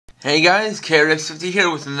Hey guys, KRX50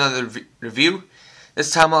 here with another review.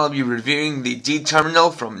 This time I'll be reviewing the D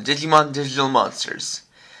Terminal from Digimon Digital Monsters.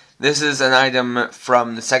 This is an item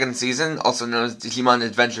from the second season, also known as Digimon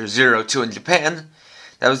Adventure 02 in Japan,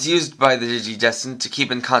 that was used by the Digidestined to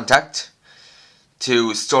keep in contact,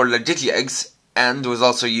 to store their Digi-Eggs, and was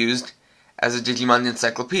also used as a Digimon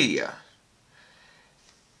encyclopedia.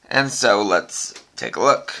 And so, let's take a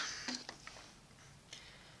look.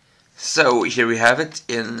 So, here we have it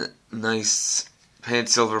in nice painted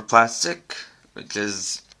silver plastic, which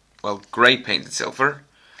is, well, grey painted silver,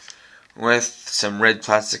 with some red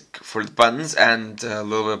plastic for the buttons and a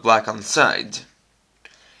little bit of black on the side.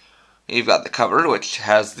 You've got the cover, which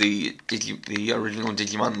has the original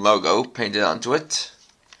Digimon logo painted onto it,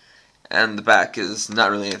 and the back is not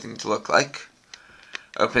really anything to look like.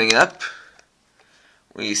 Opening it up,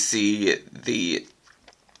 we see the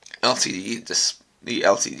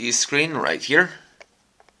LCD screen right here,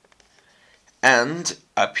 and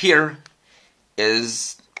up here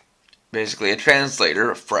is basically a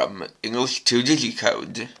translator from English to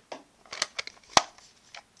Digicode.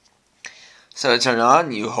 So to turn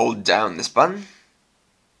on, you hold down this button,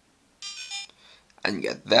 and you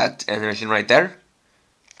get that animation right there.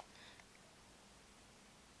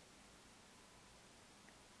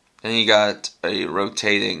 Then you got a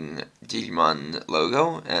rotating Digimon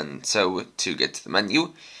logo, and so to get to the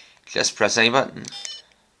menu, just press any button.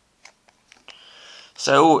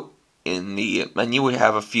 So, in the menu we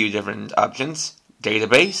have a few different options: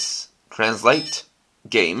 database, translate,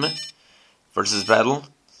 game, versus battle,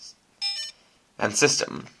 and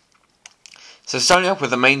system. So starting off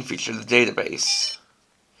with the main feature, the database.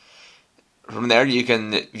 From there you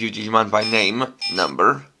can view Digimon by name,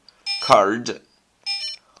 number, card,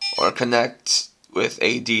 or connect with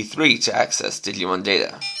a D3 to access Digimon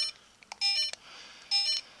data.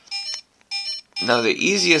 Now the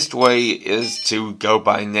easiest way is to go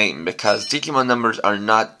by name, because Digimon numbers are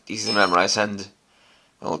not easy to memorize, and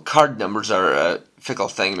well, card numbers are a fickle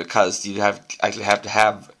thing because you actually have to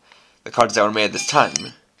have the cards that were made at this time.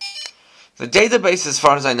 The database, as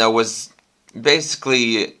far as I know, was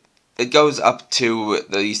basically, it goes up to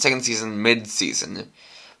the second season mid-season,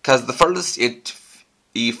 because the furthest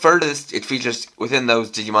it features within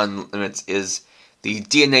those Digimon limits is the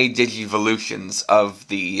DNA Digivolutions of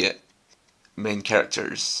the main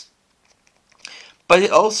characters. But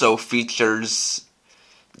it also features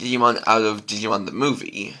Digimon out of Digimon the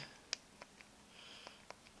movie.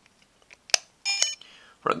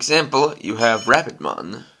 For example, you have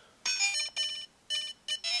Rapidmon.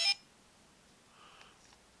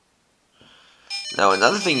 Now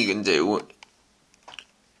another thing you can do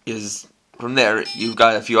is, from there, you've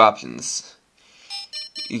got a few options.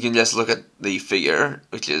 You can just look at the figure,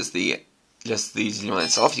 which is just the Digimon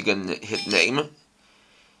itself. You can hit name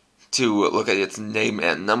to look at its name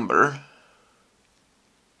and number.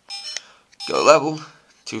 Go level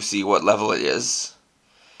to see what level it is.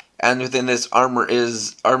 And within this, armor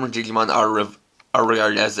Digimon are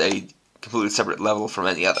regarded as a completely separate level from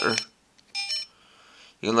any other.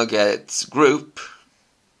 You can look at its group,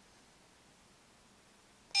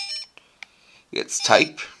 its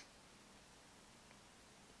type,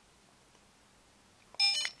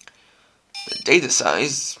 the data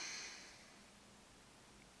size,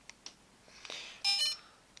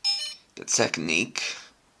 the technique,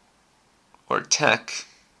 or tech,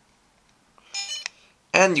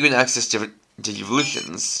 and you can access different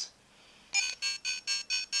Digivolutions.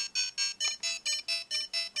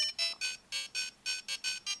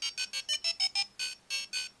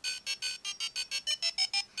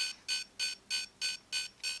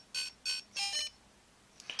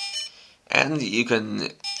 And you can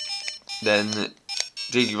then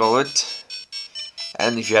Digivolve it,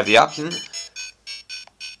 and if you have the option,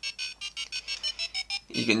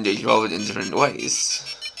 you can Digivolve it in different ways.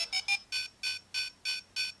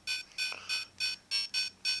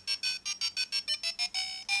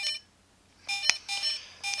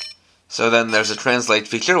 So then there's a translate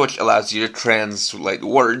feature, which allows you to translate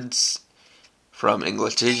words from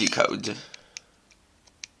English to Digicode.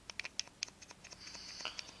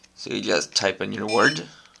 So you just type in your word,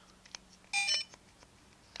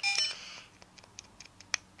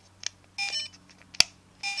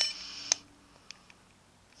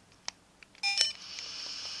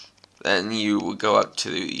 then you go up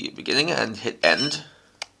to the beginning and hit end.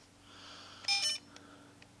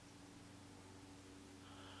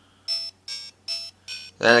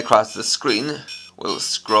 Then across the screen will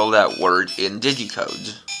scroll that word in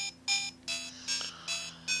Digicode.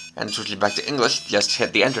 And switching back to English, just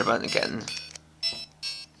hit the enter button again.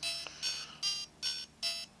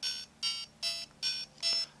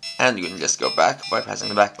 and you can just go back by pressing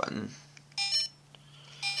the back button.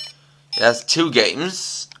 It has 2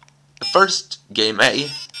 games. The first, Game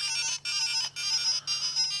A,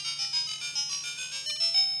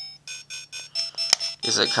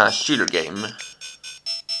 is a kind of shooter game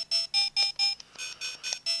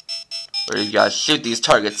where you gotta shoot these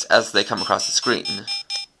targets as they come across the screen.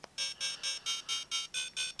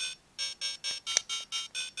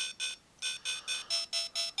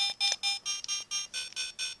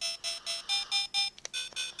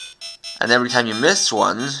 And every time you miss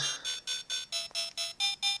one,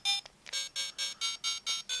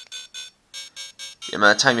 the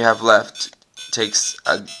amount of time you have left takes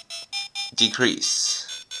a decrease.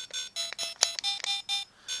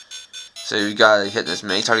 So you gotta hit as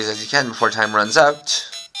many targets as you can before time runs out,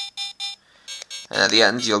 and at the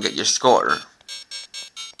end you'll get your score.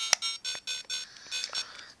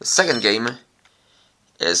 The second game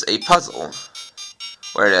is a puzzle,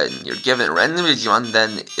 where you're given a random Digimon,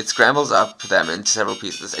 then it scrambles up them into several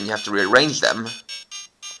pieces, and you have to rearrange them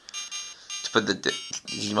to put the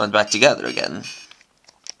Digimon back together again.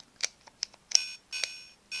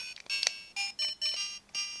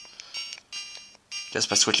 Just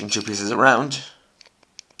by switching 2 pieces around.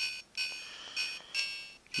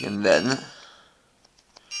 And then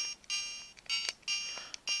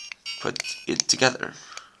put it together.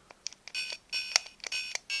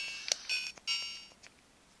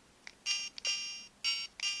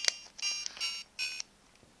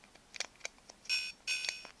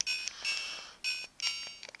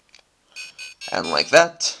 And like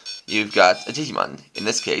that, you've got a Digimon, in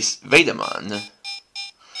this case, Veidamon.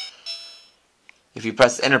 If you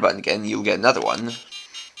press the enter button again, you'll get another one.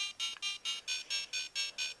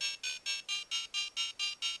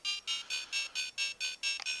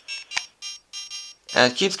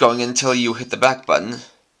 And it keeps going until you hit the back button,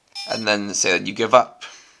 and then say that you give up.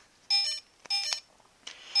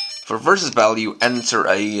 For versus battle, you enter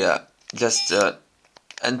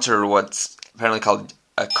enter what's apparently called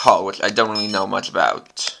a call, which I don't really know much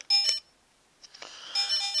about.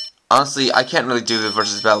 Honestly, I can't really do the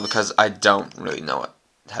versus battle because I don't really know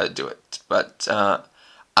how to do it. But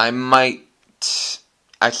I might...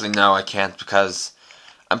 Actually, no, I can't, because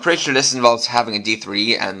I'm pretty sure this involves having a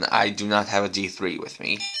D3, and I do not have a D3 with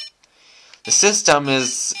me. The system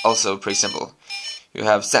is also pretty simple. You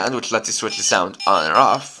have sound, which lets you switch the sound on or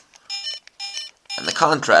off, and the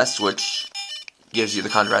contrast, which gives you the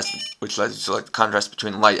contrast, which lets you select the contrast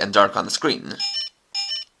between light and dark on the screen.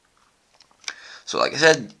 So like I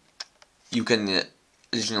said, you can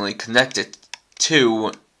additionally connect it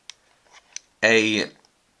to a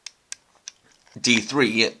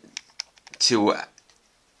D3 to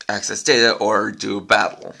access data or do a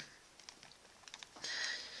battle.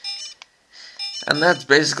 And that's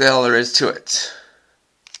basically all there is to it.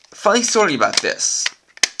 Funny story about this.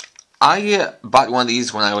 I bought one of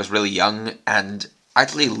these when I was really young and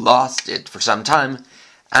actually lost it for some time.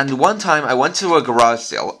 And one time I went to a garage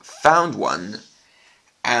sale, found one,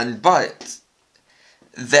 and bought it.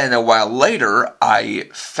 Then a while later, I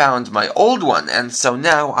found my old one, and so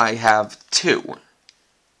now I have 2.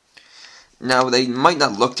 Now, they might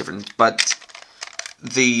not look different, but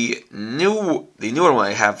the newer one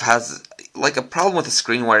I have has like a problem with the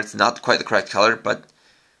screen where it's not quite the correct color, but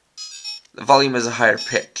the volume is a higher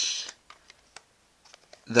pitch.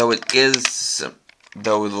 Though the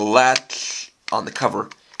latch on the cover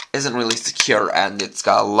isn't really secure, and it's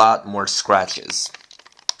got a lot more scratches.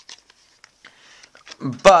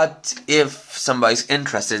 But if somebody's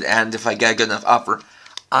interested, and if I get a good enough offer,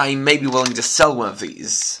 I may be willing to sell one of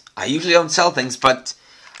these. I usually don't sell things, but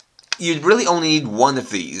you'd really only need one of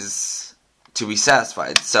these to be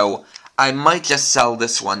satisfied, so I might just sell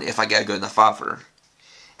this one if I get a good enough offer.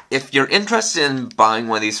 If you're interested in buying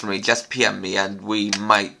one of these from me, just PM me, and we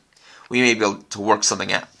may be able to work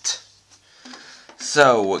something out.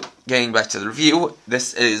 So, getting back to the review,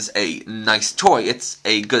 this is a nice toy. It's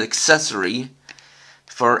a good accessory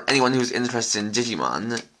for anyone who's interested in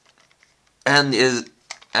Digimon, and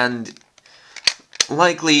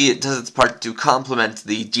likely does its part to complement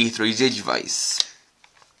the D3 Digivice.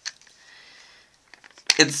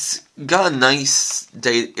 It's got a nice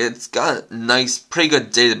pretty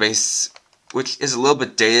good database, which is a little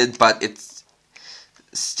bit dated, but it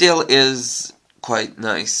still is quite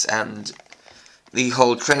nice, and the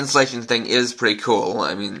whole translation thing is pretty cool.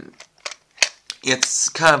 I mean, it's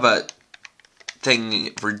kind of a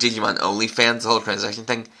thing for Digimon only fans, the whole translation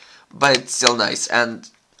thing, but it's still nice, and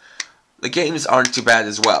the games aren't too bad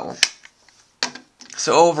as well.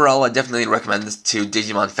 So overall, I definitely recommend this to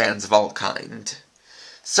Digimon fans of all kind.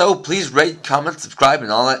 So please rate, comment, subscribe,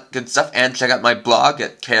 and all that good stuff, and check out my blog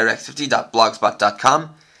at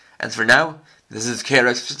krx50.blogspot.com. And for now, this is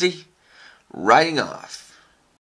KRX50, writing off.